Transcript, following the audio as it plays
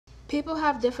People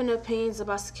have different opinions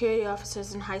about security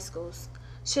officers in high schools.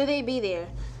 Should they be there?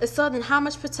 If so, then how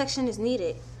much protection is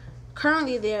needed?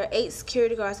 Currently, there are 8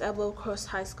 security guards at Wilbercross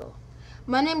High School.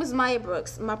 My name is Maya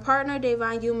Brooks. My partner,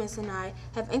 Devon and I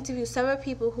have interviewed several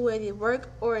people who either work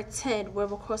or attend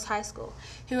Wilbercross High School.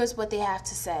 Here is what they have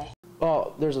to say.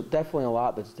 Well, there's definitely a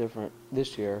lot that's different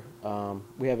this year.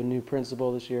 We have a new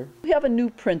principal this year. We have a new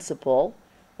principal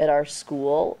at our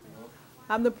school.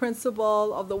 I'm the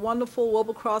principal of the wonderful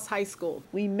Wilbercross High School.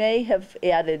 We may have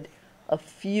added a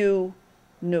few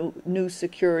new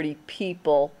security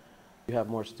people. You have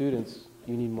more students,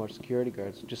 you need more security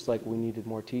guards, just like we needed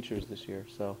more teachers this year.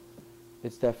 So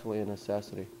it's definitely a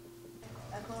necessity.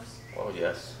 Oh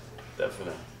yes,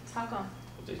 definitely. How come?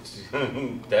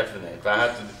 Definitely.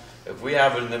 If we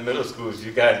have it in the middle schools,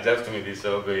 you guys definitely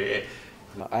celebrate it.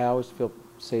 I always feel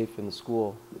safe in the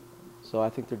school, so I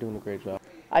think they're doing a great job.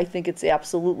 I think it's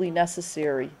absolutely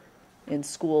necessary in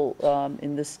school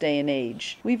in this day and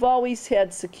age. We've always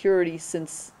had security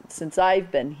since I've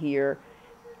been here,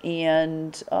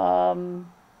 and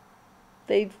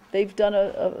they've done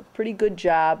a pretty good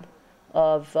job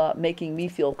of making me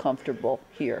feel comfortable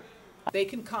here. They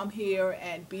can come here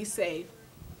and be safe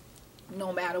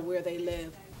no matter where they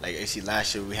live. Like you see,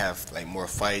 last year we have like more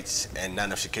fights and not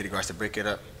enough security guards to break it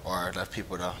up or enough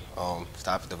people to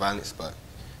stop the violence. But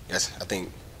yes, I think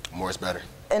more is better.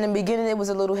 In the beginning, it was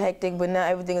a little hectic, but now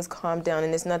everything is calmed down,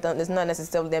 and there's not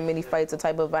necessarily that many fights or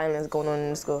type of violence going on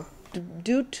in the school.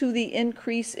 Due to the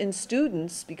increase in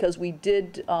students, because we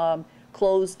did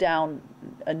close down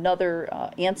another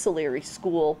ancillary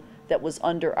school that was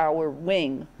under our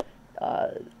wing,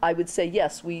 I would say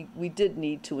yes, we did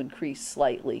need to increase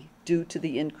slightly due to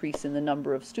the increase in the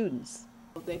number of students.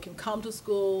 They can come to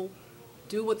school,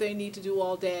 do what they need to do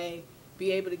all day,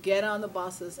 be able to get on the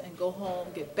buses and go home,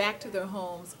 get back to their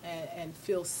homes and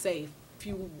feel safe. If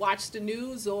you watch the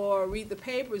news or read the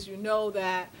papers, you know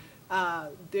that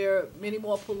there are many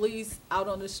more police out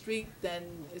on the street than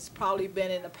it's probably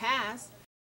been in the past.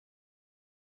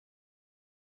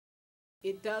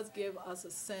 It does give us a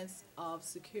sense of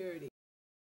security.